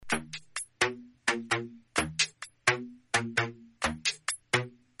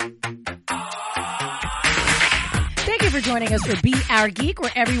for joining us for Be Our Geek,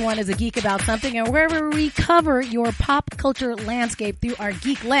 where everyone is a geek about something and wherever we cover your pop culture landscape through our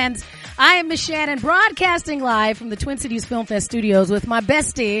geek lens. I am Miss Shannan, broadcasting live from the Twin Cities Film Fest studios with my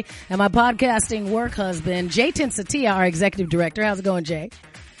bestie and my podcasting work husband, Jatin Satya, our executive director. How's it going, Jay?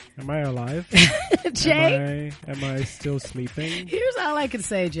 Am I alive? Jay? Am I still sleeping? Here's all I can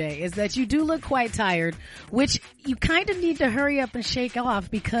say, Jay, is that you do look quite tired, which you kind of need to hurry up and shake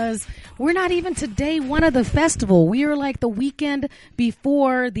off because we're not even to day one of the festival. We are like the weekend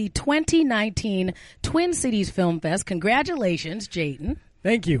before the 2019 Twin Cities Film Fest. Congratulations, Jatin.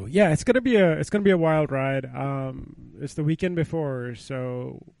 Thank you. Yeah, it's gonna be a wild ride. It's the weekend before,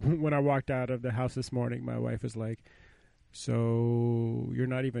 so when I walked out of the house this morning, my wife was like, "So you're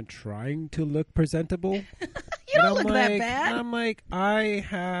not even trying to look presentable?" You don't look that bad. And I'm like, I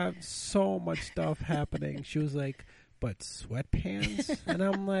have so much stuff happening. She was like, "But sweatpants?" And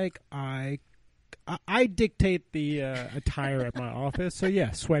I'm like, I dictate the attire at my office, so yeah,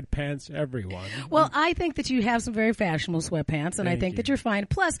 sweatpants, everyone. Well, I think that you have some very fashionable sweatpants, and I think that you're fine.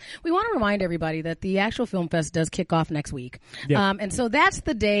 Plus, we want to remind everybody that the actual film fest does kick off next week. Yep. And so that's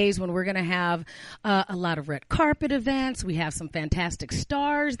the days when we're going to have a lot of red carpet events. We have some fantastic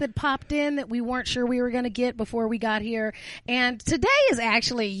stars that popped in that we weren't sure we were going to get before we got here. And today is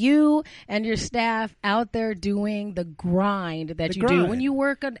actually you and your staff out there doing the grind that you do when you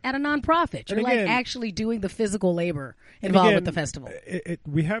work at a nonprofit. You're like actually doing the physical labor involved with the festival.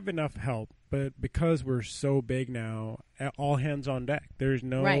 We have enough help, but because we're so big now, all hands on deck. There's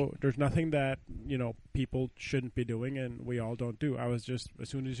nothing that people shouldn't be doing, and we all don't do. I was just, as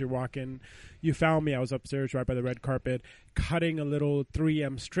soon as you walk in, you found me. I was upstairs right by the red carpet, cutting a little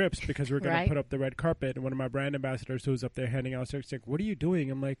 3M strips because we're going to put up the red carpet. And one of my brand ambassadors who's up there handing out strips, like, "What are you doing?"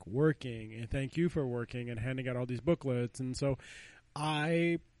 I'm like, "Working, and thank you for working," and handing out all these booklets. And so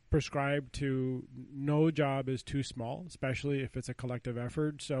I prescribe to no job is too small, especially if it's a collective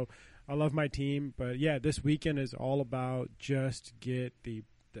effort. So I love my team, but yeah, this weekend is all about just get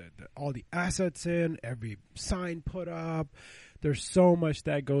all the assets in, every sign put up. There's so much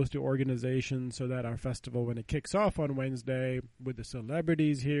that goes to organization so that our festival, when it kicks off on Wednesday with the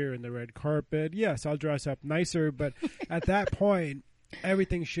celebrities here and the red carpet, yes, I'll dress up nicer, but at that point,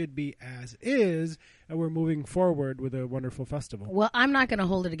 everything should be as is, and we're moving forward with a wonderful festival. Well, I'm not going to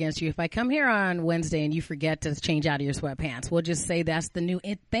hold it against you. If I come here on Wednesday and you forget to change out of your sweatpants, we'll just say that's the new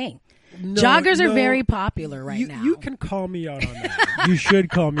it thing. Joggers are very popular now. You can call me out on that. You should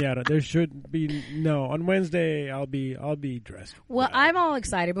call me out. There should be on Wednesday. I'll be dressed. Well, I'm all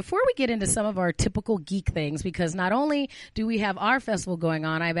excited. Before we get into some of our typical geek things, because not only do we have our festival going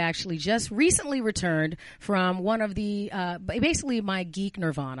on, I've actually just recently returned from one of the basically my geek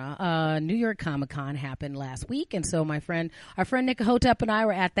nirvana. New York Comic Con happened last week, and so our friend Nick Hotep and I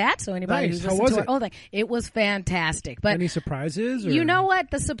were at that. So anybody who's listened to it was fantastic. But any surprises? You know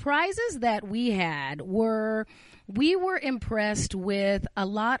what? The surprises that we had were, we were impressed with a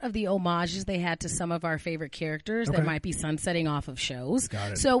lot of the homages they had to some of our favorite characters that might be sunsetting off of shows.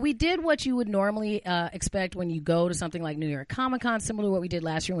 Got it. So we did what you would normally expect when you go to something like New York Comic Con, similar to what we did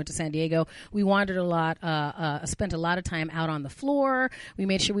last year. We went to San Diego. We wandered a lot, spent a lot of time out on the floor. We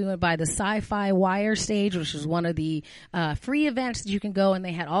made sure we went by the Sci-Fi Wire stage, which was one of the free events that you can go, and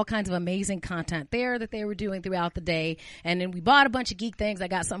they had all kinds of amazing content there that they were doing throughout the day. And then we bought a bunch of geek things. I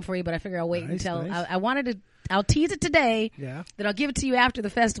got something for you, but I figure I'll wait until I wanted to. I'll tease it today. Yeah. That I'll give it to you after the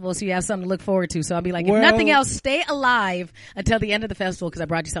festival so you have something to look forward to. So I'll be like, if nothing else, stay alive until the end of the festival because I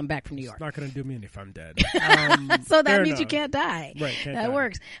brought you something back from New York. It's not going to do me any if I'm dead. So that means you can't die. Right, that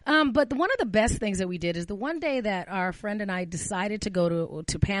works. But one of the best things that we did is the one day that our friend and I decided to go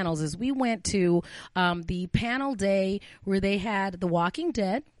to panels is we went to the panel day where they had The Walking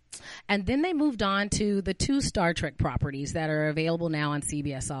Dead. And then they moved on to the 2 Star Trek properties that are available now on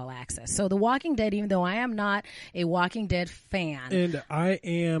CBS All Access. So The Walking Dead, even though I am not a Walking Dead fan. And I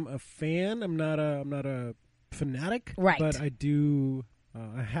am a fan. I'm not a fanatic. Right. But I do,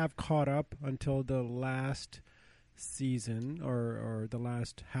 I have caught up until the last season or the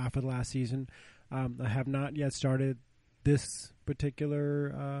last half of the last season. I have not yet started this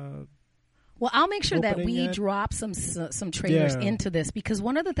particular Well, I'll make sure that we drop some trailers into this because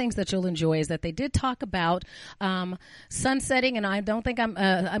one of the things that you'll enjoy is that they did talk about sunsetting, and I don't think I'm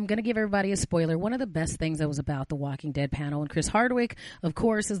going to give everybody a spoiler. One of the best things that was about the Walking Dead panel, and Chris Hardwick, of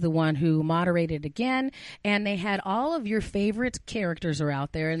course, is the one who moderated again, and they had all of your favorite characters are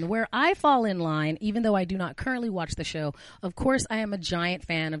out there, and where I fall in line, even though I do not currently watch the show, of course, I am a giant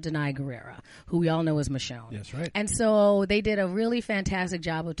fan of Denai Guerrera, who we all know as Michonne. That's right. And so they did a really fantastic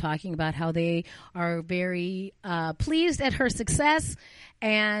job of talking about how they are very pleased at her success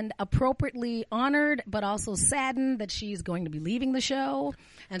and appropriately honored, but also saddened that she's going to be leaving the show.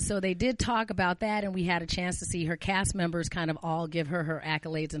 And so they did talk about that, and we had a chance to see her cast members kind of all give her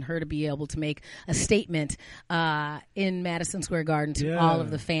accolades and her to be able to make a statement in Madison Square Garden to all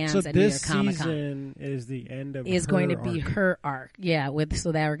of the fans at New York Comic Con. So this season is the end of is going to be her arc. Yeah,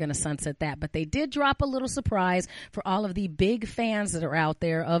 so they were going to sunset that. But they did drop a little surprise for all of the big fans that are out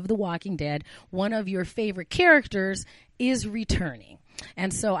there of The Walking Dead. One of your favorite characters is returning.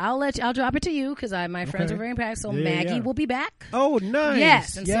 And so I'll drop it to you because my friends are very impressed. So Maggie will be back. Oh, nice.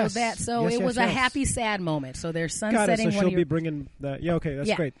 Yes, and it was a happy, sad moment. So they're sunsetting. So she'll be bringing that. Yeah, okay,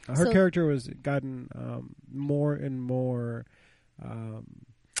 that's great. Her character was gotten more and more.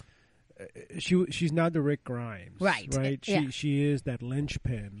 She's not the Rick Grimes, right? She is that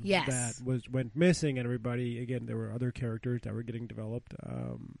linchpin that went missing, and everybody. Again, there were other characters that were getting developed,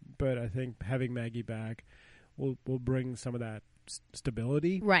 but I think having Maggie back will bring some of that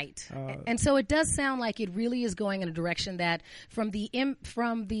stability, right? And so it does sound like it really is going in a direction that from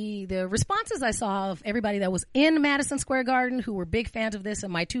the responses I saw of everybody that was in Madison Square Garden who were big fans of this,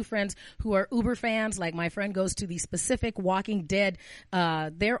 and my two friends who are uber fans, like my friend goes to the specific Walking Dead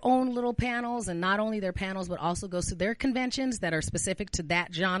their own little panels, and not only their panels but also goes to their conventions that are specific to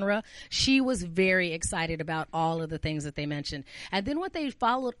that genre. She was very excited about all of the things that they mentioned. And then what they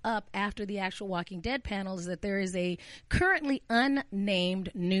followed up after the actual Walking Dead panel is that there is a currently unnamed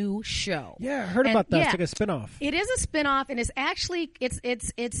new show. Yeah, I heard about that. It's like a spinoff. It is a spinoff, and it's actually it's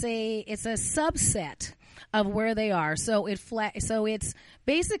a subset of where they are. So it's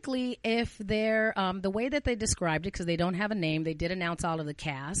basically if they're the way that they described it, because they don't have a name. They did announce all of the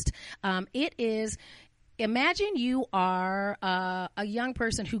cast. It is. Imagine you are a young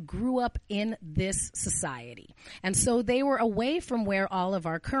person who grew up in this society. And so they were away from where all of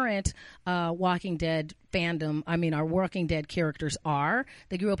our current Walking Dead fandom, our Walking Dead characters are.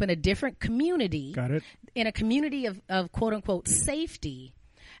 They grew up in a different community. Got it. In a community of quote-unquote safety.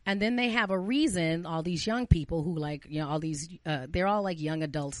 And then they have a reason, all these young people who all these, they're all like young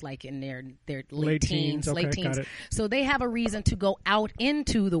adults, like in their late teens. So they have a reason to go out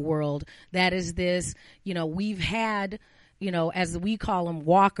into the world that is this, we've had, as we call them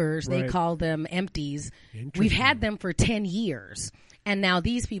walkers, they call them empties. We've had them for 10 years. And now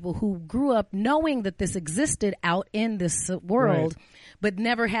these people who grew up knowing that this existed out in this world, but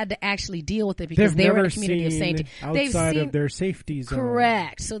never had to actually deal with it because they were in a community of safety. Outside of their safety zone.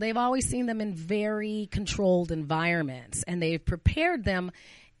 Correct. So they've always seen them in very controlled environments, and they've prepared them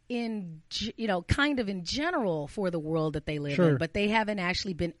in, kind of in general for the world that they live in, but they haven't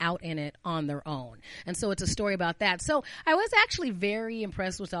actually been out in it on their own. And so it's a story about that. So I was actually very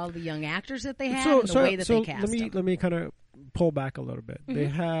impressed with all the young actors that they had and the way that they cast them. Let me kind of pull back a little bit. Mm-hmm. They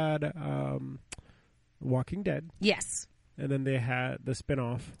had Walking Dead. Yes. And then they had the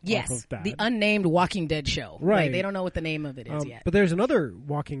spinoff off of that. The unnamed Walking Dead show. Right. They don't know what the name of it is yet. But there's another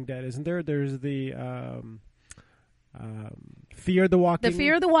Walking Dead, isn't there? There's the Fear the Walking... The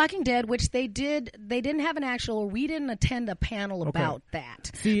Fear of the Walking Dead, which they didn't have an actual... We didn't attend a panel about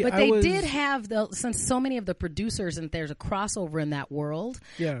that. See, but they did have, since so many of the producers, and there's a crossover in that world,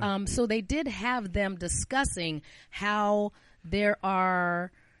 so they did have them discussing how there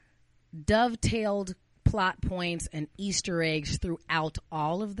are dovetailed plot points and Easter eggs throughout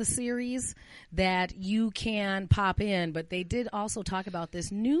all of the series that you can pop in. But they did also talk about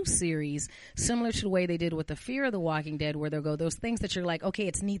this new series, similar to the way they did with the Fear of the Walking Dead, where they'll go those things that you're like, okay,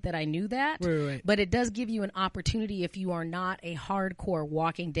 it's neat that I knew that, right. But it does give you an opportunity if you are not a hardcore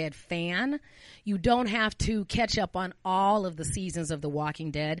Walking Dead fan. You don't have to catch up on all of the seasons of The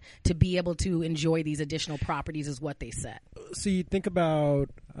Walking Dead to be able to enjoy these additional properties, is what they said. So you think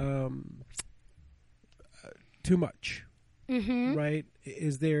about too much, right?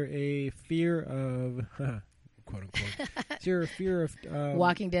 Is there a fear of, quote unquote, is there a fear of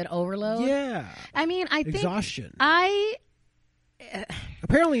Walking Dead overload? Yeah. I mean, I think exhaustion.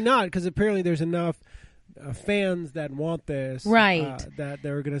 Apparently not, because apparently there's enough fans that want this, right? That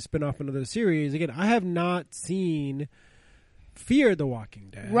they're going to spin off another series. Again, I have not seen Fear the Walking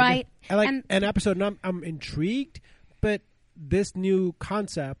Dead, right? I like an episode, and I'm intrigued, but this new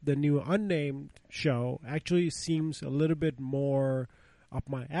concept, the new unnamed show, actually seems a little bit more up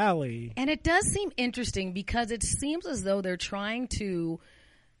my alley. And it does seem interesting because it seems as though they're trying to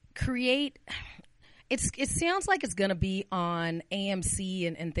create... It sounds like it's going to be on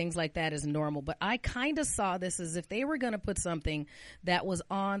AMC and things like that as normal, but I kind of saw this as if they were going to put something that was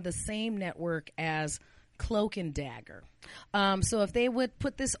on the same network as Cloak and Dagger. So if they would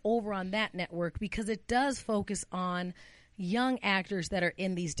put this over on that network, because it does focus on young actors that are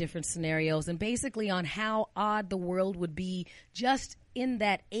in these different scenarios, and basically on how odd the world would be just in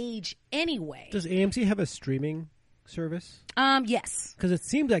that age anyway. Does AMC have a streaming service? Yes. Because it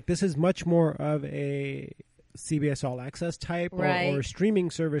seems like this is much more of a CBS All Access type or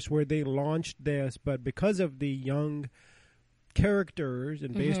streaming service where they launched this, but because of the young characters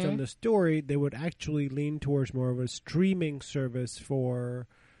and based on the story, they would actually lean towards more of a streaming service for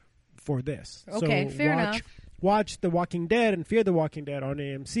this. Okay, so fair enough. Watch The Walking Dead and Fear the Walking Dead on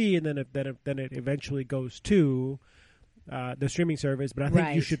AMC, and then it eventually goes to the streaming service. But I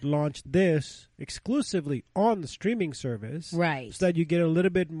think you should launch this exclusively on the streaming service, right? So that you get a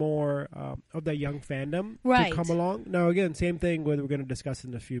little bit more of that young fandom to come along. Now, again, same thing we're going to discuss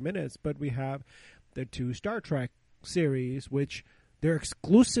in a few minutes, but we have the 2 Star Trek series, which they're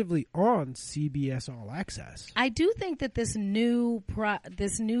exclusively on CBS All Access. I do think that this new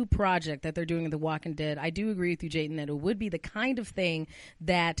project that they're doing in The Walking Dead, I do agree with you, Jatin, that it would be the kind of thing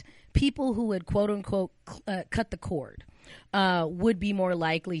that people who would quote unquote cut the cord would be more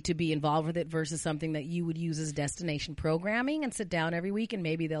likely to be involved with it versus something that you would use as destination programming and sit down every week and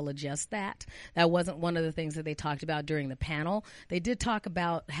maybe they'll adjust that. That wasn't one of the things that they talked about during the panel. They did talk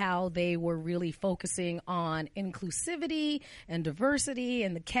about how they were really focusing on inclusivity and diversity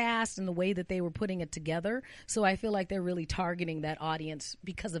and the cast and the way that they were putting it together. So I feel like they're really targeting that audience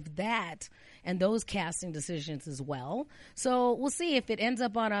because of that and those casting decisions as well. So we'll see if it ends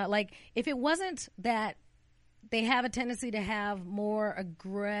up on if it wasn't that they have a tendency to have more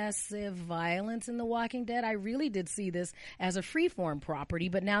aggressive violence in The Walking Dead. I really did see this as a freeform property,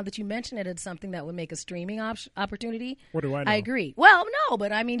 but now that you mention it, it's something that would make a streaming opportunity. What do I know? I agree. Well, no,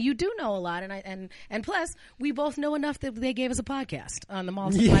 but I mean, you do know a lot, and plus, we both know enough that they gave us a podcast on the My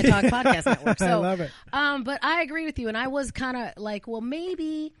Talk Podcast Network. So, I love it. But I agree with you, and I was kind of like, well,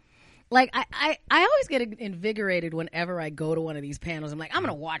 maybe. Like, I always get invigorated whenever I go to one of these panels. I'm like, I'm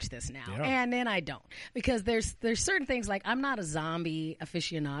going to watch this now. Yeah. And then I don't. Because there's certain things, like, I'm not a zombie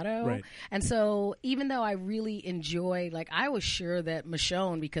aficionado. Right. And so even though I really enjoy, like, I was sure that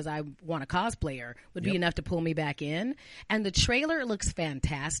Michonne, because I want a cosplayer, would be enough to pull me back in. And the trailer looks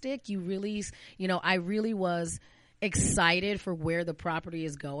fantastic. I really was excited for where the property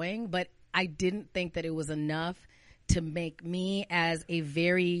is going. But I didn't think that it was enough to make me, as a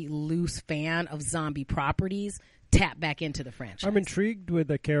very loose fan of zombie properties, tap back into the franchise. I'm intrigued with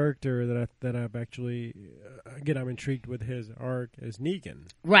the character that I've actually, again, I'm intrigued with his arc as Negan.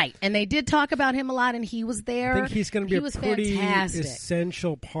 Right, and they did talk about him a lot, and he was there. I think he's going to be a pretty fantastic.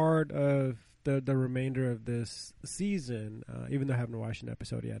 Essential part of the remainder of this season, even though I haven't watched an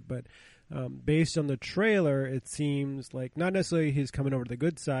episode yet. But based on the trailer, it seems like not necessarily he's coming over to the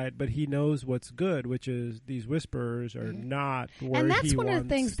good side, but he knows what's good, which is these whisperers are not where he wants. And that's one of the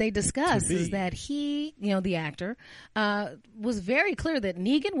things they discuss is that he, the actor, was very clear that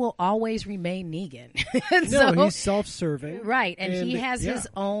Negan will always remain Negan. No, he's self-serving. Right, and he has his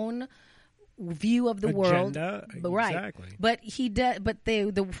own view of the world, right? Exactly. But he did. But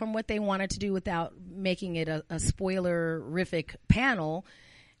from what they wanted to do, without making it a spoiler-rific panel,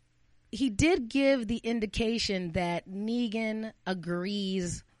 he did give the indication that Negan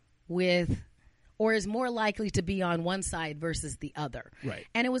agrees with, or is more likely to be on one side versus the other. Right.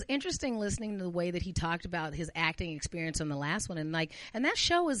 And it was interesting listening to the way that he talked about his acting experience on the last one. And that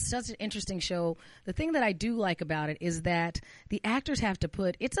show is such an interesting show. The thing that I do like about it is that the actors have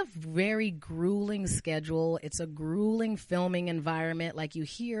to it's a very grueling schedule. It's a grueling filming environment. Like, you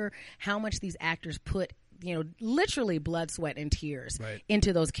hear how much these actors put, literally blood, sweat, and tears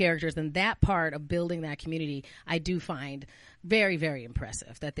into those characters. And that part of building that community, I do find very, very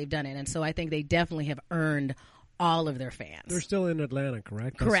impressive that they've done it. And so I think they definitely have earned all of their fans. They're still in Atlanta,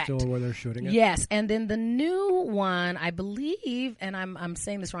 correct? Correct. That's still where they're shooting it? Yes. And then the new one, I believe, and I'm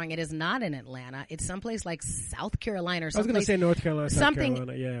saying this wrong, it is not in Atlanta. It's someplace like South Carolina or something. I was going to say North Carolina, South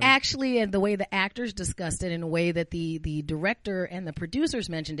Carolina, yeah. Actually, and the way the actors discussed it, in a way that the director and the producers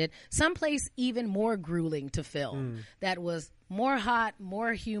mentioned it, someplace even more grueling to film. That was more hot,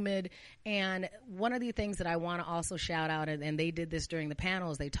 more humid. And one of the things that I want to also shout out, and they did this during the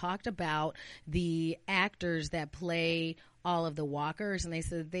panels, they talked about the actors that play all of the walkers, and they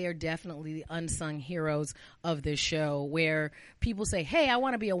said they are definitely the unsung heroes of this show, where people say, hey, I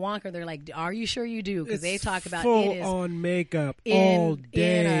want to be a walker. They're like, are you sure you do? Because they talk about full it is on makeup all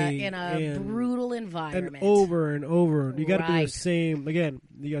day in a brutal environment, and over. You got to do the same. Again,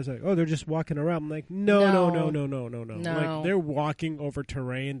 you guys are like, oh, they're just walking around. I'm like, no. Like, they're walking over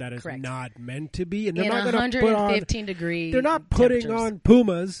terrain that is not meant to be, and they're in not going to put 115 degree. They're not putting on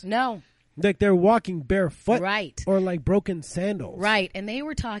Pumas. No. Like they're walking barefoot, right, or like broken sandals, right. And they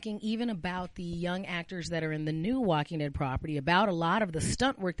were talking even about the young actors that are in the new Walking Dead property, about a lot of the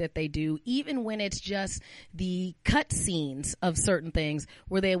stunt work that they do, even when it's just the cut scenes of certain things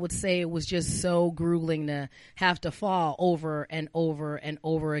where they would say it was just so grueling to have to fall over and over and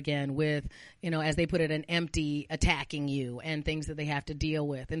over again with, as they put it, an empty attacking you and things that they have to deal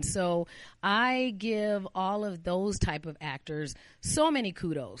with. And so I give all of those type of actors so many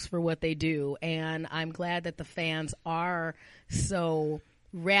kudos for what they do, and I'm glad that the fans are so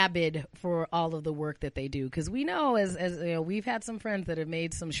rabid for all of the work that they do, because we know as we've had some friends that have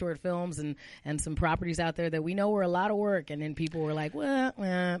made some short films and some properties out there that we know were a lot of work, and then people were like, well,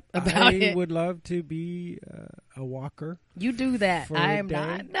 about it. I would love to be a walker. You do that. I am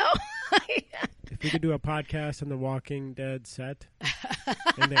not. No. If we could do a podcast on the Walking Dead set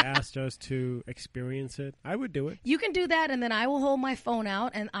and they asked us to experience it, I would do it. You can do that, and then I will hold my phone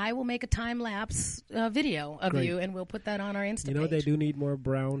out and I will make a time-lapse video of you, and we'll put that on our Insta page. They do need more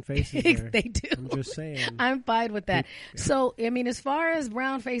brown faces there. They do. I'm just saying. I'm fine with that. Yeah. So, as far as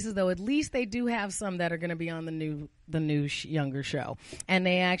brown faces, though, at least they do have some that are going to be on the new younger show, and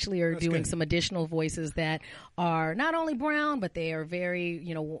they actually are doing some additional voices that are not only brown, but they are very,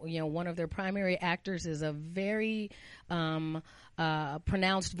 one of their primary actors is a very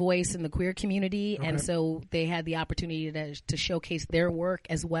pronounced voice in the queer community, and so they had the opportunity to showcase their work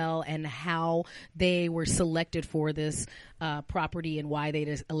as well, and how they were selected for this property and why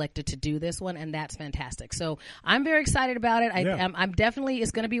they elected to do this one, and that's fantastic. So I'm very excited about it. I'm definitely,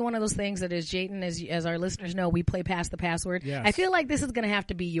 it's going to be one of those things that, as Jatin, as our listeners know, we play Past the Password. Yes. I feel like this is going to have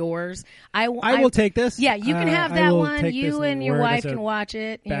to be yours. I will take this. Yeah, you can have that one. You and your wife can watch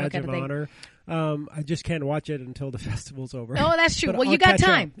it. Badge of honor. I just can't watch it until the festival's over. Oh, that's true. Well, you got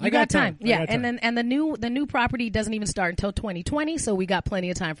time. You got time. Yeah, and the new property doesn't even start until 2020, so we got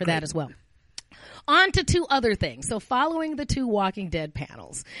plenty of time for that as well. On to two other things. So, following the two Walking Dead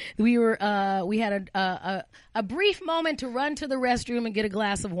panels, we had a brief moment to run to the restroom and get a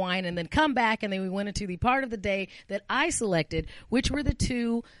glass of wine, and then come back, and then we went into the part of the day that I selected, which were the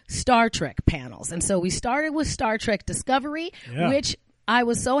two Star Trek panels. And so we started with Star Trek Discovery, which I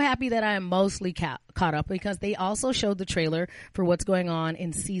was so happy that I am mostly caught up, because they also showed the trailer for what's going on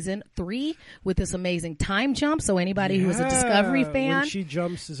in season 3 with this amazing time jump. So anybody who is a Discovery fan, when she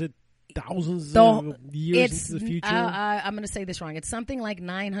jumps, is it thousands of years into the future? I'm going to say this wrong. It's something like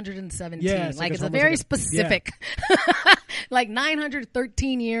 917. Yes, like it's a very specific, like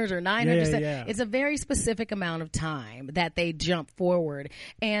 913 years or 900. It's a very specific amount of time that they jump forward,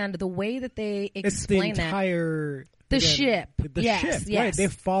 and the way that they explain the ship. Ship. Right. They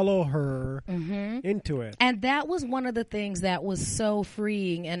follow her into it. And that was one of the things that was so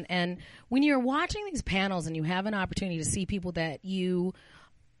freeing. And when you're watching these panels and you have an opportunity to see people that you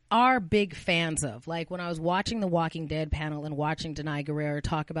are big fans of, like when I was watching the Walking Dead panel and watching Denai Guerrero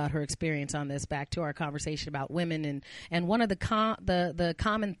talk about her experience on this, back to our conversation about women, and one of the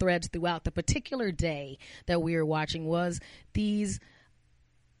common threads throughout the particular day that we were watching was these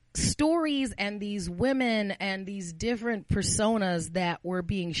stories and these women and these different personas that were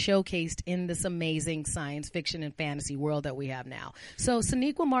being showcased in this amazing science fiction and fantasy world that we have now. So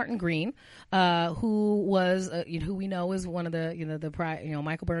Sonequa Martin Green, who was who we know is one of the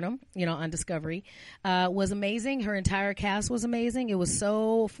Michael Burnham, on Discovery, was amazing. Her entire cast was amazing. It was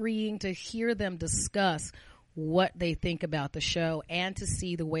so freeing to hear them discuss what they think about the show, and to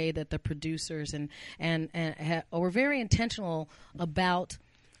see the way that the producers were very intentional about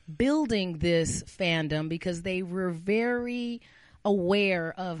building this fandom, because they were very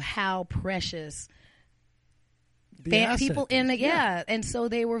aware of how precious people in the and so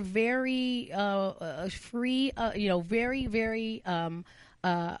they were very free, very, very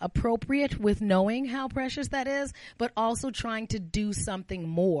appropriate with knowing how precious that is, but also trying to do something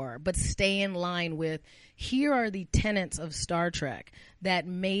more, but stay in line with, here are the tenets of Star Trek that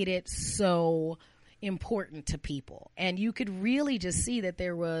made it so important to people. And you could really just see that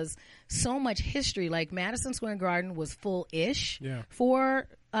there was so much history. Like Madison Square Garden was full-ish for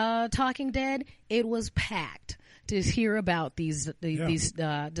Talking Dead. It was packed to hear about these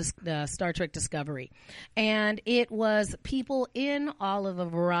Star Trek Discovery, and it was people in all of a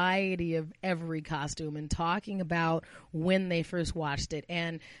variety of every costume, and talking about when they first watched it,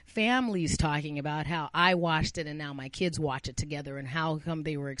 and families talking about how I watched it and now my kids watch it together, and how come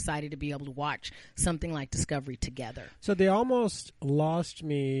they were excited to be able to watch something like Discovery together. So they almost lost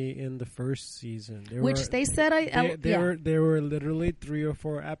me in the first season, they were literally 3 or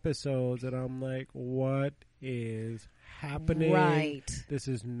 4 episodes, and I'm like, what is happening? Right. This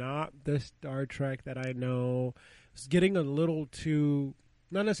is not the Star Trek that I know. It's getting a little too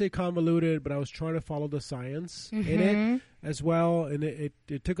not necessarily convoluted, but I was trying to follow the science in it as well. And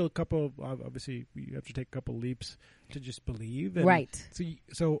it took a couple of, obviously, you have to take a couple leaps to just believe. And right.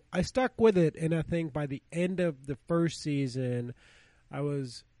 So I stuck with it. And I think by the end of the first season, I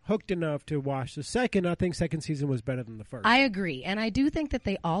was hooked enough to watch the second. I think second season was better than the first. I agree. And I do think that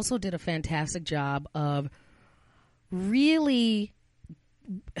they also did a fantastic job of really...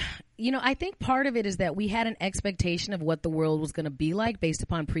 I think part of it is that we had an expectation of what the world was going to be like based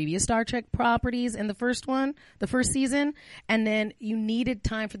upon previous Star Trek properties in the first season. And then you needed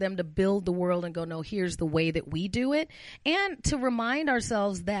time for them to build the world and go, no, here's the way that we do it. And to remind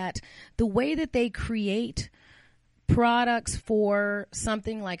ourselves that the way that they create products for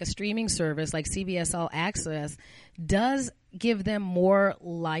something like a streaming service like CBS All Access does give them more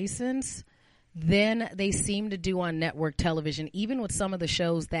license than they seem to do on network television, even with some of the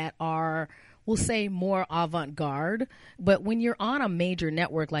shows that are, we'll say, more avant-garde. But when you're on a major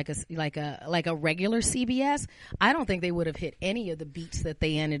network like a regular CBS, I don't think they would have hit any of the beats that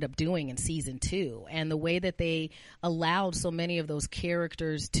they ended up doing in season 2. And the way that they allowed so many of those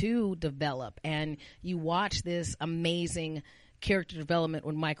characters to develop, and you watch this amazing character development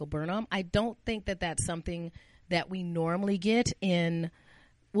with Michael Burnham, I don't think that that's something that we normally get in,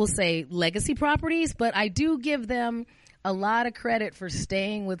 we'll say, legacy properties, but I do give them a lot of credit for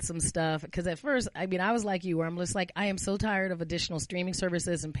staying with some stuff. Because at first, I was like you, where I'm just like, I am so tired of additional streaming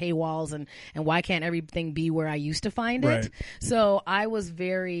services and paywalls, and why can't everything be where I used to find it? So I was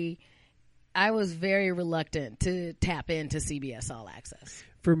very reluctant to tap into CBS All Access.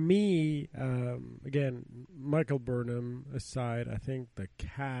 For me, again, Michael Burnham aside, I think the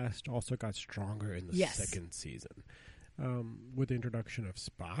cast also got stronger in the second season. With the introduction of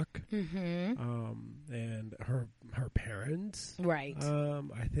Spock and her parents, right?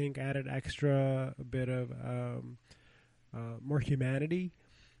 I think added a bit of more humanity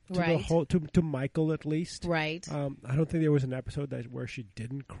to the whole, to Michael at least, right? I don't think there was an episode where she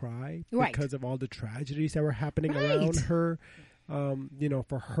didn't cry because of all the tragedies that were happening around her.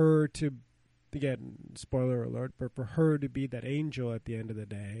 For her to, again, spoiler alert, but for her to be that angel at the end of the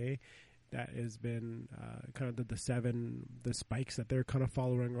day. That has been kind of the spikes that they're kind of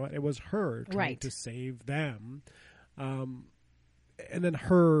following on. It was her trying to save them. And then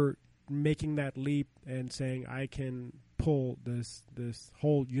her making that leap and saying, I can pull this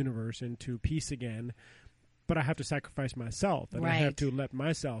whole universe into peace again, but I have to sacrifice myself. And I have to let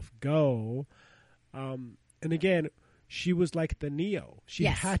myself go. And again, she was like the Neo. She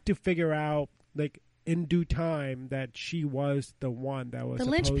had to figure out, like, in due time, that she was the one that was the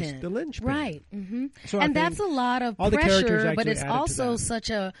linchpin. Right. Mm-hmm. So and that's a lot of pressure, but it's also such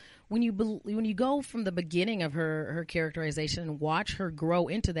a, when you go from the beginning of her characterization and watch her grow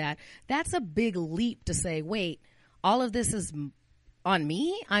into that, that's a big leap to say, wait, all of this is on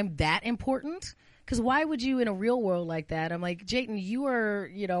me? I'm that important? Because why would you in a real world like that? I'm like, Jatin, you are,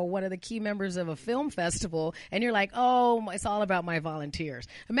 one of the key members of a film festival, and you're like, oh, it's all about my volunteers.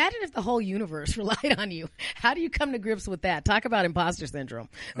 Imagine if the whole universe relied on you. How do you come to grips with that? Talk about imposter syndrome.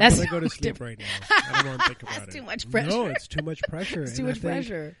 I'm going to go to sleep right now. I don't want to think about it. That's too much pressure. No, it's too much pressure. It's too much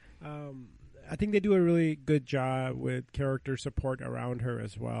pressure. I think they do a really good job with character support around her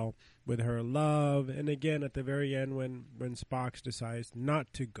as well, with her love. And again, at the very end, when Spock decides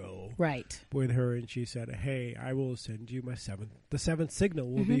not to go with her, and she said, hey, I will send you the seventh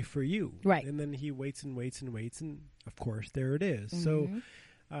signal will be for you. Right. And then he waits and waits and waits, and of course, there it is. So,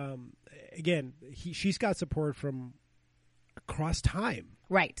 again, she's got support from across time.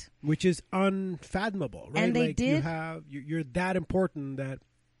 Right. Which is unfathomable, right? And they did. You're that important that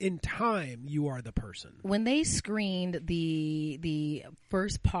in time you are the person. When they screened the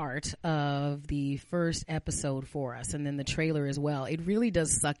first part of the first episode for us, and then the trailer as well, it really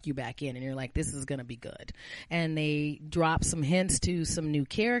does suck you back in, and you're like, this is going to be good. And they drop some hints to some new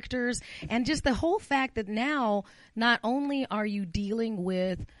characters, and just the whole fact that now not only are you dealing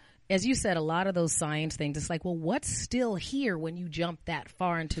with, as you said, a lot of those science things, it's like, well, what's still here when you jump that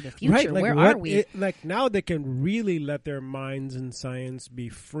far into the future? Right, like where are we? Now they can really let their minds in science be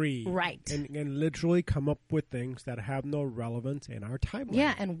free. Right. And literally come up with things that have no relevance in our timeline.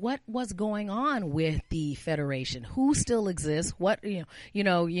 Yeah, and what was going on with the Federation? Who still exists? What, you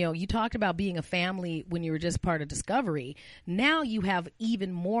talked about being a family when you were just part of Discovery. Now you have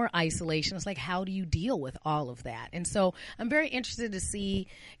even more isolation. It's like, how do you deal with all of that? And so I'm very interested to see,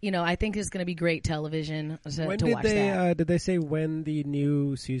 I think it's going to be great television to watch that. Did they say when the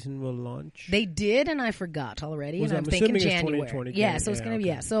new season will launch? They did, and I forgot already. And I'm thinking January. Yeah, so it's going to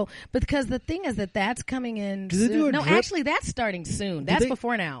be, So, because the thing is that's coming in soon. No, actually, that's starting soon. That's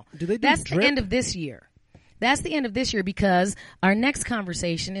before now. Do they do That's drip? the end of this year. that's the end of this year, because our next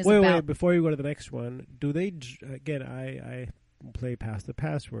conversation is Wait, before you go to the next one, do they, again, I play Past the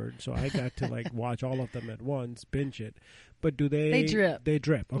Password, so I got to like watch all of them at once, binge it. But do they drip? They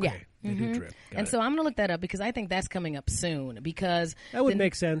drip. Okay. Yeah. They do drip. And so I'm going to look that up, because I think that's coming up soon, because that would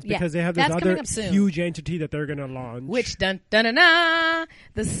make sense, because they have this other huge entity that they're going to launch. Which, the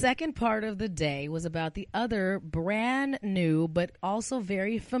second part of the day was about the other brand new but also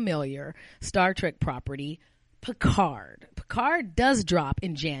very familiar Star Trek property, Picard. Picard does drop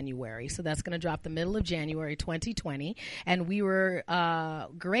in January, so that's going to drop the middle of January 2020, and we were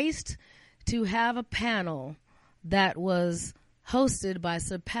graced to have a panel that was hosted by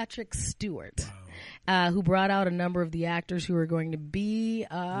Sir Patrick Stewart, who brought out a number of the actors who are going to be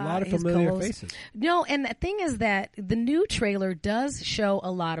a lot of familiar faces. No, and the thing is that the new trailer does show a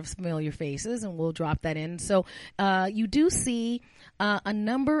lot of familiar faces, and we'll drop that in. So you do see a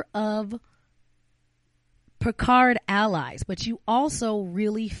number of Picard allies, but you also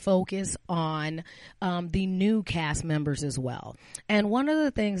really focus on the new cast members as well. And one of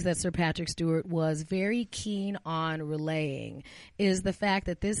the things that Sir Patrick Stewart was very keen on relaying is the fact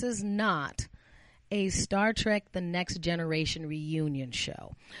that this is not a Star Trek The Next Generation reunion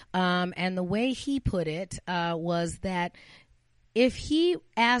show. And the way he put it was that if he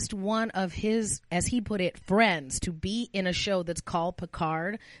asked one of his, as he put it, friends to be in a show that's called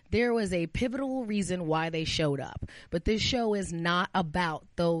Picard, there was a pivotal reason why they showed up. But this show is not about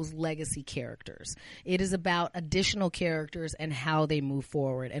those legacy characters. It is about additional characters and how they move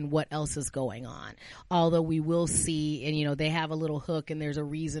forward and what else is going on. Although we will see, and you know, they have a little hook, and there's a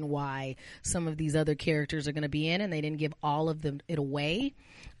reason why some of these other characters are going to be in, and they didn't give all of them it away.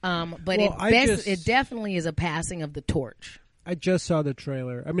 But it definitely is a passing of the torch. I just saw the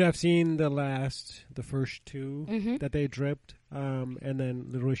trailer. I mean, I've seen the first two that they dripped, and then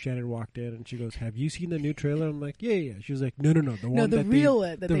literally Shannon walked in and she goes, "Have you seen the new trailer?" I'm like, "Yeah." She was like, "No, the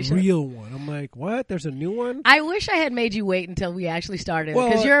real one." I'm like, "What? There's a new one?" I wish I had made you wait until we actually started,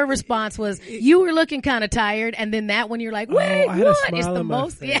 because your response was you were looking kind of tired, and then that one you're like, "Wait, I had what?" A smile it's the on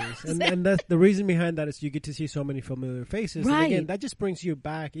most, my face. And that's the reason behind that is you get to see so many familiar faces. Right. And again, that just brings you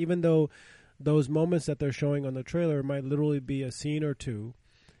back, even though those moments that they're showing on the trailer might literally be a scene or two,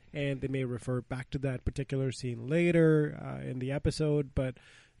 and they may refer back to that particular scene later in the episode, but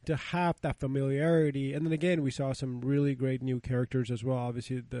to have that familiarity. And then again, we saw some really great new characters as well.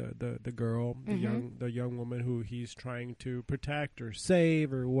 Obviously the girl, the young woman who he's trying to protect or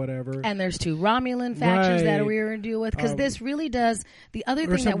save or whatever. And there's two Romulan factions that we were to deal with, because this really does the other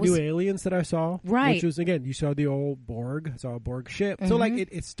thing that was new aliens that I saw, which was, again, you saw the old Borg, saw a Borg ship. So like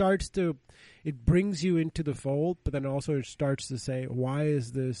it starts to, it brings you into the fold, but then also it starts to say, why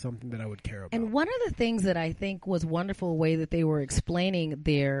is this something that I would care about? And one of the things that I think was wonderful, way that they were explaining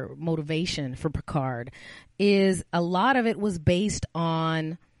their motivation for Picard, is a lot of it was based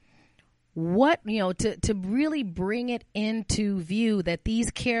on what, you know, to really bring it into view that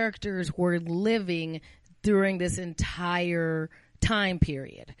these characters were living during this entire time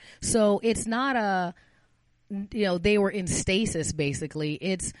period. So it's not they were in stasis, basically.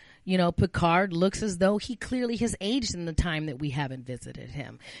 It's, Picard looks as though he clearly has aged in the time that we haven't visited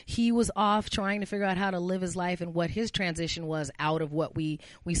him. He was off trying to figure out how to live his life and what his transition was out of what we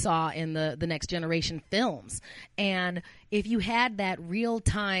saw in the Next Generation films. And if you had that real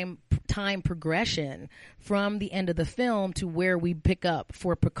time progression from the end of the film to where we pick up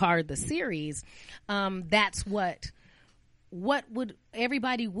for Picard the series, that's what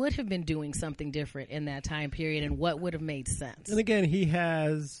everybody would have been doing something different in that time period, and what would have made sense. And again, he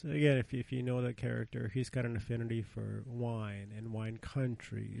has, if you know the character, he's got an affinity for wine and wine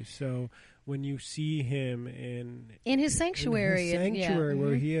country. So when you see him in his sanctuary,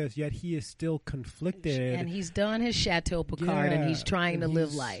 where he is, yet he is still conflicted. And he's done his Chateau Picard, and he's trying to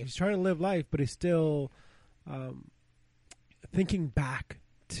live life. He's trying to live life, but he's still thinking back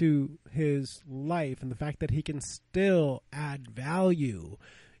to his life and the fact that he can still add value.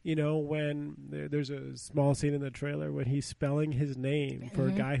 When there's a small scene in the trailer when he's spelling his name for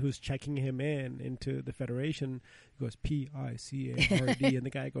a guy who's checking him into the Federation. He goes Picard, and the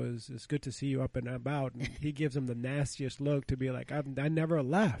guy goes, "It's good to see you up and about." And he gives him the nastiest look to be like, I never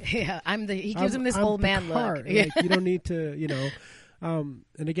left. Yeah, he gives him this old man look. Yeah. Like, you don't need to, and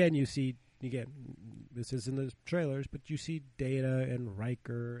again, you see. Again, this is in the trailers, but you see Data and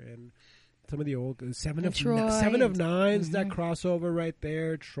Riker and some of the old Seven of Nines, that crossover right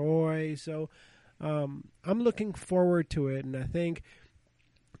there, Troy. So I'm looking forward to it, and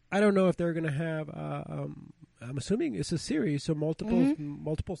I don't know if they're going to have I'm assuming it's a series, so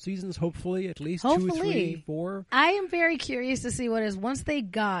multiple seasons, hopefully, at least 2, 3, 4. I am very curious to see what is once they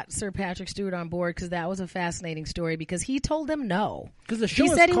got Sir Patrick Stewart on board, because that was a fascinating story, because he told them no. Because the show he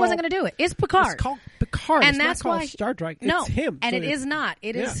said he wasn't going to do it. It's Picard. It's called Picard. And it's that's not called why Star Trek. No, it's him. And so it is not.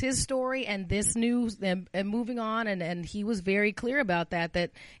 It is his story and this news and moving on. And he was very clear about that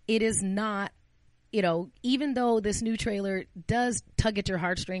it is not, even though this new trailer does tug at your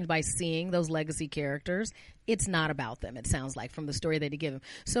heartstrings by seeing those legacy characters, it's not about them, it sounds like, from the story that he gave him.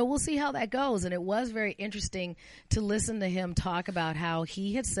 So we'll see how that goes. And it was very interesting to listen to him talk about how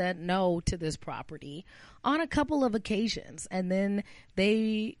he had said no to this property on a couple of occasions. And then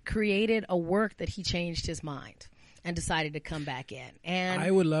they created a work that he changed his mind and decided to come back in. And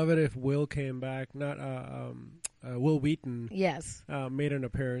I would love it if Will came back, not Will Wheaton. Yes. Made an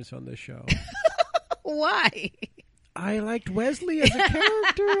appearance on this show. Why? I liked Wesley as a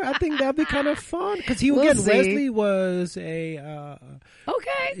character. I think that'd be kind of fun because Wesley was he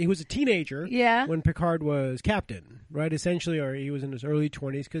was a teenager. Yeah. When Picard was captain, right? Essentially, or he was in his early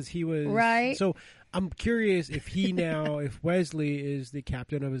 20s because he was right. So I'm curious if if Wesley is the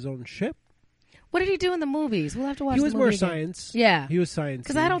captain of his own ship. What did he do in the movies? We'll have to watch the movie. He was more again. science. Yeah. He was science.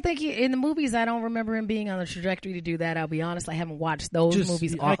 Because I don't think in the movies, I don't remember him being on the trajectory to do that. I'll be honest. I haven't watched those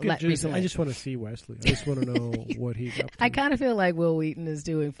movies recently. I just want to see Wesley. I just want to know what he's up to. I kind of feel like Will Wheaton is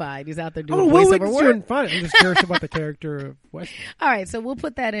doing fine. He's out there doing Will voiceover Wheaton's work. doing fine. I'm just curious about the character of Wesley. All right. So we'll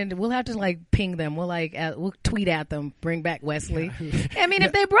put that in. We'll have to ping them. We'll tweet at them. Bring back Wesley. I mean,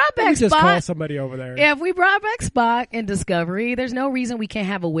 if they brought back Spock. Just call somebody over there. Yeah, if we brought back Spock in Discovery, there's no reason we can't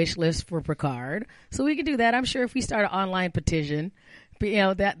have a wish list for Picard. So we can do that. I'm sure if we start an online petition,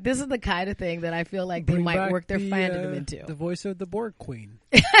 that this is the kind of thing that I feel like they might work their fandom into. The voice of the Borg Queen.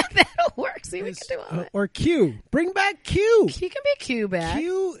 That'll work. See, we can do all that. Or Q. Bring back Q. He can be Q back.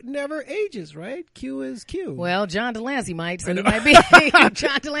 Q never ages, right? Q is Q. Well, John Delancey might, so he might be.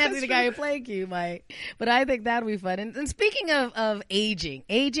 John Delancey, the guy who played Q, might. But I think that'll be fun. And speaking of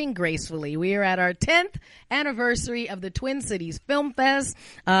aging gracefully, we are at our 10th anniversary of the Twin Cities Film Fest.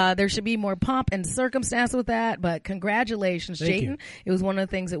 There should be more pomp and circumstance with that, but congratulations, Jatin. It was one of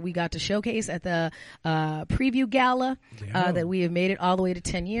the things that we got to showcase at the preview gala that we have made it all the way to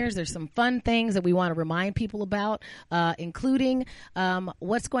 10 years. There's some fun things that we want to remind people about, including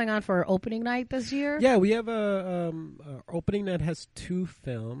what's going on for our opening night this year. Yeah, we have a opening night has 2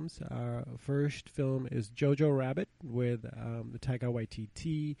 films. Our first film is Jojo Rabbit with the Taika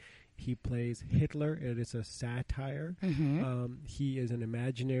Waititi. He plays Hitler. It is a satire. Mm-hmm. He is an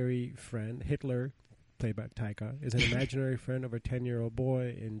imaginary friend. Hitler, played by Taika, is an imaginary friend of a 10-year-old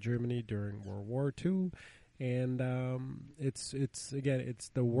boy in Germany during World War II. And it's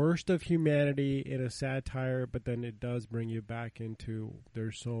the worst of humanity in a satire, but then it does bring you back into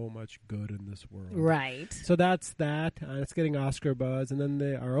there's so much good in this world. Right. So that's that. It's getting Oscar buzz. And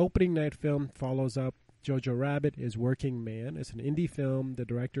then our opening night film follows up. Jojo Rabbit is Working Man. It's an indie film. The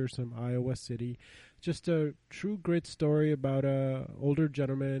director is from Iowa City. Just a true grit story about a older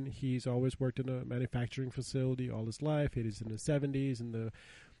gentleman. He's always worked in a manufacturing facility all his life. It is in the 70s, and the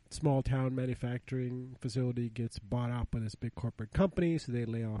small town manufacturing facility gets bought out by this big corporate company, so they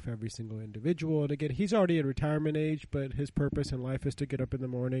lay off every single individual. And again, he's already at retirement age, but his purpose in life is to get up in the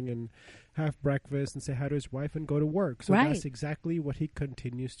morning and have breakfast and say hi to his wife and go to work. So that's exactly what he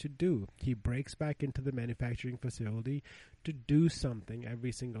continues to do. He breaks back into the manufacturing facility to do something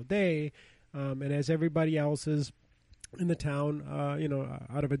every single day. And as everybody else is in the town,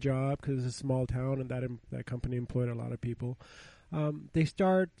 out of a job because it's a small town and that company employed a lot of people, they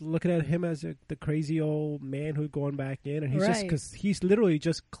start looking at him as the crazy old man who's going back in, and he's literally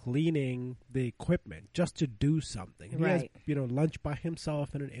just cleaning the equipment just to do something. He has, lunch by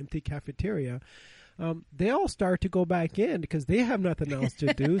himself in an empty cafeteria. They all start to go back in because they have nothing else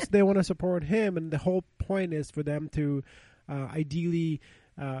to do, so they want to support him. And the whole point is for them to ideally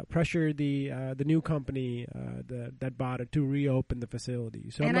pressure the new company that bought it to reopen the facility.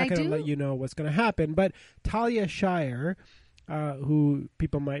 So I'm not going to let you know what's going to happen, but Talia Shire, who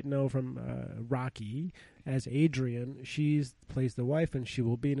people might know from Rocky as Adrian, she plays the wife, and she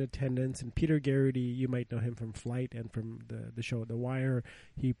will be in attendance. And Peter Garrity, you might know him from Flight and from the show The Wire.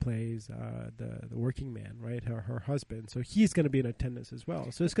 He plays the working man, right, her husband. So he's going to be in attendance as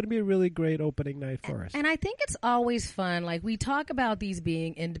well. So it's going to be a really great opening night for us. And I think it's always fun. Like, we talk about these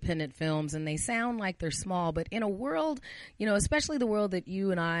being independent films, and they sound like they're small, but in a world, especially the world that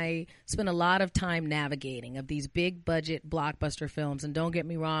you and I spend a lot of time navigating, of these big budget blockbuster films. And don't get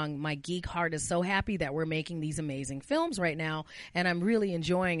me wrong, my geek heart is so happy that we're making these amazing films right now, and I'm really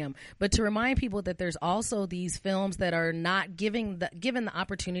enjoying them. But to remind people that there's also these films that are not given the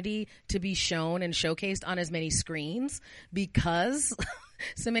opportunity to be shown and showcased on as many screens because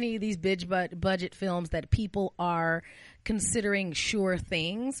so many of these big budget films that people are considering sure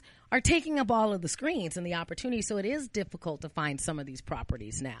things are taking up all of the screens and the opportunity. So it is difficult to find some of these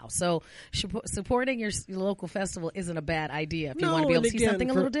properties now. So supporting your local festival isn't a bad idea if you want to be able to see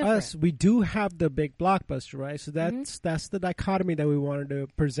something a little different. Us, we do have the big blockbuster, right? So that's the dichotomy that we wanted to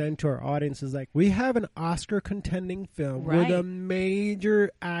present to our audience is like we have an Oscar contending film with a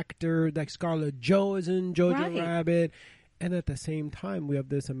major actor like Scarlett Jo is in Jojo Rabbit. And at the same time, we have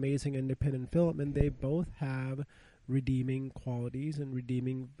this amazing independent film, and they both have redeeming qualities and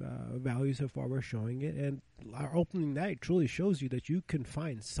redeeming values of what we're showing it. And our opening night truly shows you that you can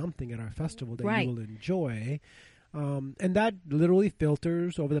find something at our festival that you will enjoy. And that literally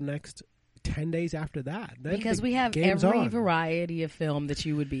filters over the next 10 days after that. Then because we have every variety of film that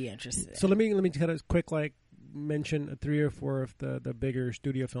you would be interested in. So let me kind of quick mention 3 or 4 of the bigger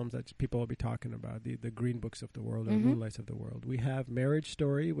studio films that people will be talking about, the Green Books of the world or Moonlights of the world. We have Marriage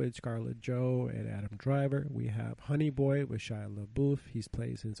Story with Scarlett Jo and Adam Driver. We have Honey Boy with Shia LaBeouf. He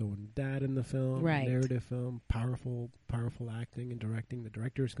plays his own dad in the film. Narrative film, powerful acting and directing. The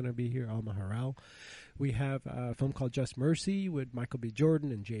director is going to be here, Alma Harrell. We have a film called Just Mercy with Michael B.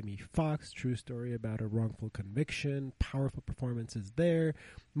 Jordan and Jamie Foxx. True story about a wrongful conviction. Powerful performances there.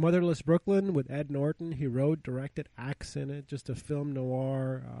 Motherless Brooklyn with Ed Norton. He wrote, directed, acts in it. Just a film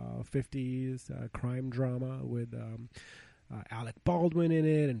noir, 50s crime drama with Alec Baldwin in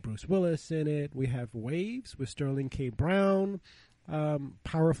it and Bruce Willis in it. We have Waves with Sterling K. Brown.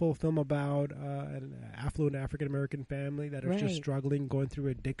 Powerful film about an affluent African-American family that are just struggling, going through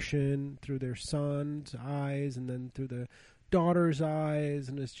addiction through their son's eyes and then through the daughter's eyes.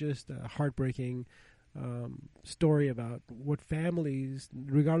 And it's just a heartbreaking story about what families,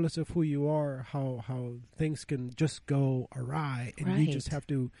 regardless of who you are, how things can just go awry and you just have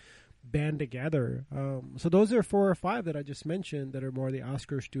to band together. So those are 4 or 5 that I just mentioned that are more the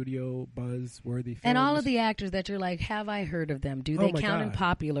Oscar studio buzz-worthy films. And all of the actors that you're like, have I heard of them? Do they count in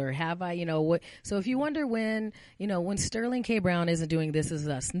popular? Have I, what? So if you wonder when Sterling K. Brown isn't doing This Is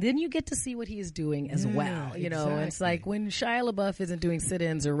Us, then you get to see what he is doing as well. Exactly. It's like when Shia LaBeouf isn't doing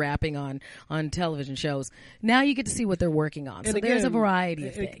sit-ins or rapping on television shows. Now you get to see what they're working on. So there's a variety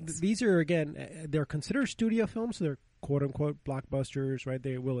of things. These are, again, they're considered studio films, so they're quote-unquote blockbusters, right?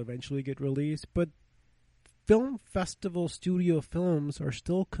 They will eventually get released. But film festival studio films are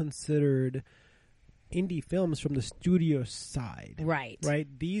still considered indie films from the studio side. Right?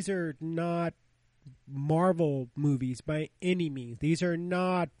 These are not Marvel movies by any means. These are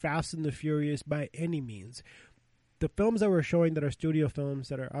not Fast and the Furious by any means. The films that we're showing that are studio films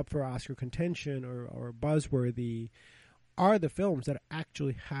that are up for Oscar contention or buzzworthy are the films that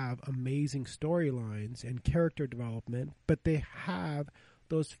actually have amazing storylines and character development, but they have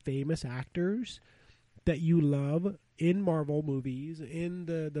those famous actors that you love in Marvel movies, in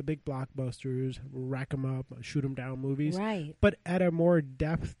the big blockbusters, rack 'em up, shoot 'em down movies, but at a more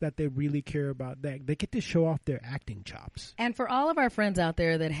depth that they really care about. They get to show off their acting chops. And for all of our friends out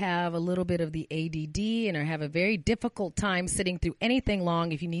there that have a little bit of the ADD and have a very difficult time sitting through anything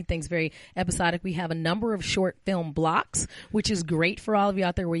long, if you need things very episodic, we have a number of short film blocks, which is great for all of you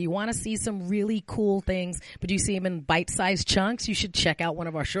out there where you want to see some really cool things, but you see them in bite-sized chunks. You should check out one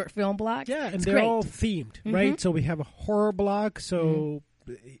of our short film blocks. Yeah, and they're all themed, right? So we have a horror block, so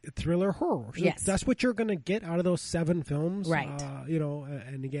thriller horror. So that's what you're going to get out of those 7 films. Right.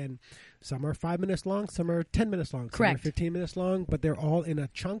 And again, some are 5 minutes long, some are 10 minutes long, some are 15 minutes long, but they're all in a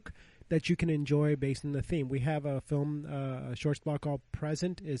chunk that you can enjoy based on the theme. We have a film, a shorts block called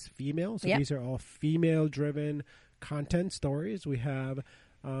Present is Female. So these are all female-driven content stories. We have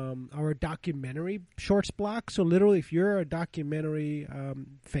our documentary shorts block. So literally, if you're a documentary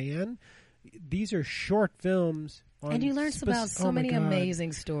fan, these are short films. And you learn about so many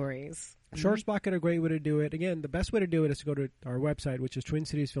amazing stories. Shorts block are a great way to do it. Again, the best way to do it is to go to our website, which is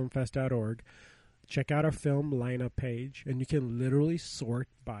TwinCitiesFilmFest.org. Check out our film lineup page, and you can literally sort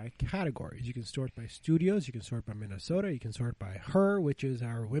by categories. You can sort by studios. You can sort by Minnesota. You can sort by Her, which is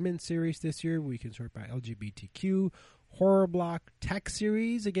our women's series this year. We can sort by LGBTQ, horror block, tech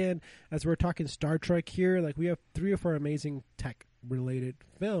series. Again, as we're talking Star Trek here, like we have 3 or 4 amazing tech-related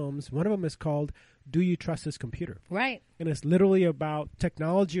films. One of them is called Do You Trust This Computer? Right. And it's literally about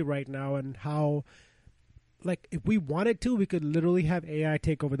technology right now and how, like, if we wanted to, we could literally have AI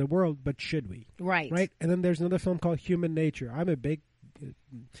take over the world, but should we? Right. Right? And then there's another film called Human Nature. I'm a big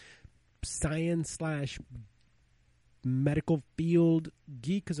science / medical field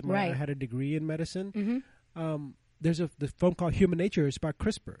geek because I had a degree in medicine. There's the film called Human Nature. It's about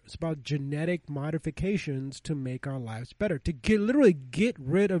CRISPR. It's about genetic modifications to make our lives better, to literally get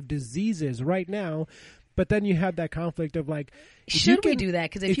rid of diseases right now. But then you have that conflict of like, should we do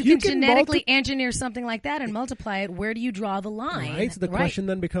that? Because if you can genetically engineer something like that and multiply it, where do you draw the line? Right. So the question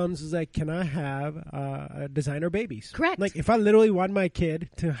then becomes is like, can I have designer babies? Correct. Like if I literally want my kid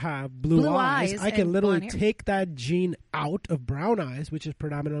to have blue eyes, I can literally take that gene out of brown eyes, which is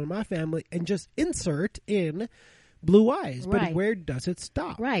predominant in my family, and just insert in blue eyes. But where does it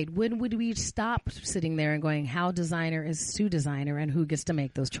stop? Right. When would we stop sitting there and going, how designer is to designer and who gets to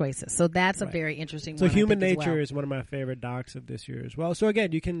make those choices? So that's a very interesting one. So Human Nature is one of my favorite docs of this year as well. So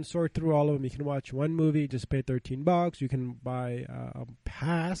again, you can sort through all of them. You can watch one movie, just pay $13. You can buy a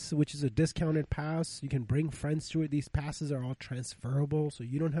pass, which is a discounted pass. You can bring friends to it. These passes are all transferable, so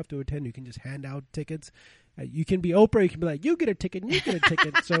you don't have to attend. You can just hand out tickets. You can be Oprah. You can be like, you get a ticket, and you get a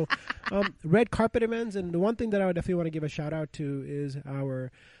ticket. So red carpet events. And the one thing that I would definitely want to give a shout out to is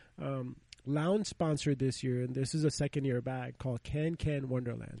our lounge sponsor this year. And this is a second year back called Can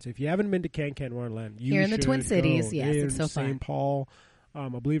Wonderland. So if you haven't been to Can Wonderland, you here in the Twin Cities, yes, it's so fun. St. Paul, I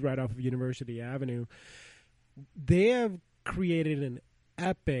believe right off of University Avenue. They have created an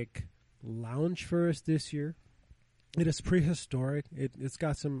epic lounge for us this year. It is prehistoric. It's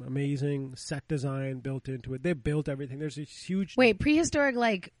got some amazing set design built into it. They built everything. There's a huge... Wait, prehistoric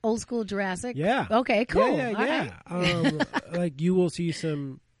like old school Jurassic? Yeah. Okay, cool. Yeah. Like you will see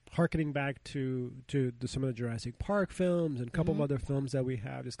some harkening back to some of the Jurassic Park films and a couple of other films that we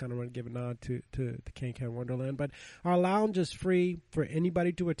have. Just kind of want to give a nod to the Can Wonderland. But our lounge is free for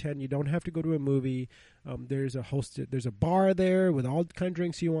anybody to attend. You don't have to go to a movie. There's a bar there with all the kind of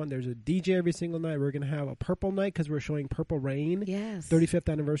drinks you want. There's a DJ every single night. We're going to have a Purple night because we're showing Purple Rain. Yes.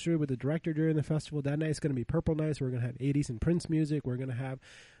 35th anniversary with the director during the festival. That night's going to be Purple night. So we're going to have 80s and Prince music. We're going to have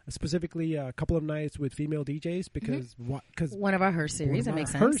specifically a couple of nights with female DJs because one of our Her series, that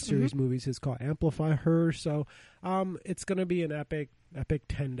makes sense. Her series movies is called Amplify Her. So it's going to be an epic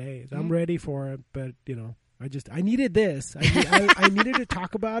 10 days. I'm ready for it, but you know, I needed this. I needed to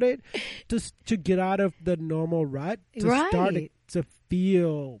talk about it to get out of the normal rut, to start to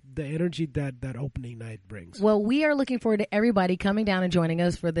feel the energy that opening night brings. Well, we are looking forward to everybody coming down and joining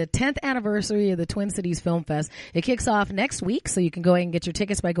us for the 10th anniversary of the Twin Cities Film Fest. It kicks off next week, so you can go ahead and get your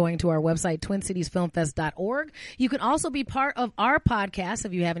tickets by going to our website, twincitiesfilmfest.org. You can also be part of our podcast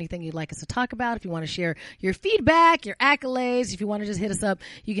if you have anything you'd like us to talk about, if you want to share your feedback, your accolades, if you want to just hit us up,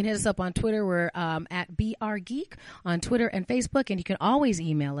 you can hit us up on Twitter. We're at BRGeek on Twitter and Facebook, and you can always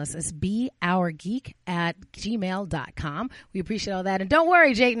email us. It's beourgeek@gmail.com. We appreciate all that. And don't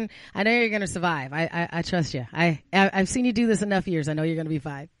worry, Jatin, I know you're going to survive. I trust you. I've seen you do this enough years. I know you're going to be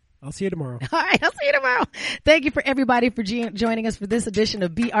fine. I'll see you tomorrow. All right, I'll see you tomorrow. Thank you for everybody for joining us for this edition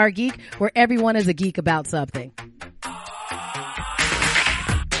of Be Our Geek, where everyone is a geek about something.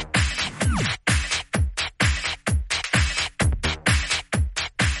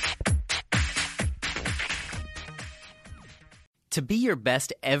 To be your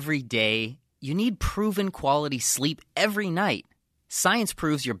best every day, you need proven quality sleep every night. Science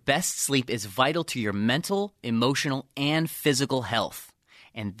proves your best sleep is vital to your mental, emotional, and physical health.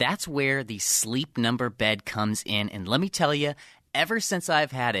 And that's where the Sleep Number bed comes in. And let me tell you, ever since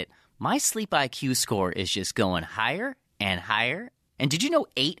I've had it, my sleep IQ score is just going higher and higher. And did you know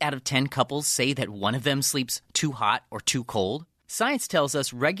 8 out of 10 couples say that one of them sleeps too hot or too cold? Science tells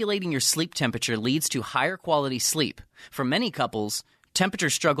us regulating your sleep temperature leads to higher quality sleep. For many couples, temperature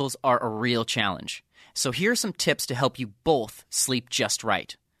struggles are a real challenge. So here are some tips to help you both sleep just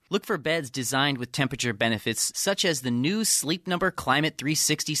right. Look for beds designed with temperature benefits, such as the new Sleep Number Climate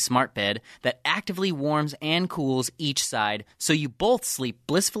 360 Smart Bed that actively warms and cools each side so you both sleep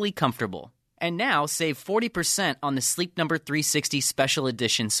blissfully comfortable. And now save 40% on the Sleep Number 360 Special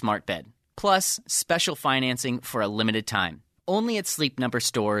Edition Smart Bed, plus special financing for a limited time. Only at Sleep Number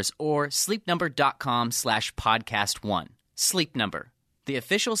stores or sleepnumber.com/podcast1. Sleep Number, the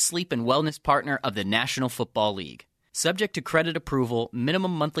official sleep and wellness partner of the National Football League. Subject to credit approval,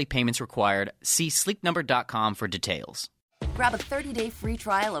 minimum monthly payments required. See sleepnumber.com for details. Grab a 30-day free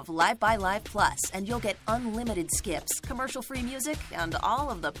trial of Live by Live Plus, and you'll get unlimited skips, commercial-free music, and all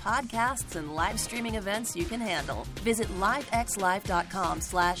of the podcasts and live streaming events you can handle. Visit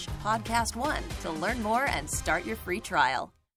livexlive.com/podcast1 to learn more and start your free trial.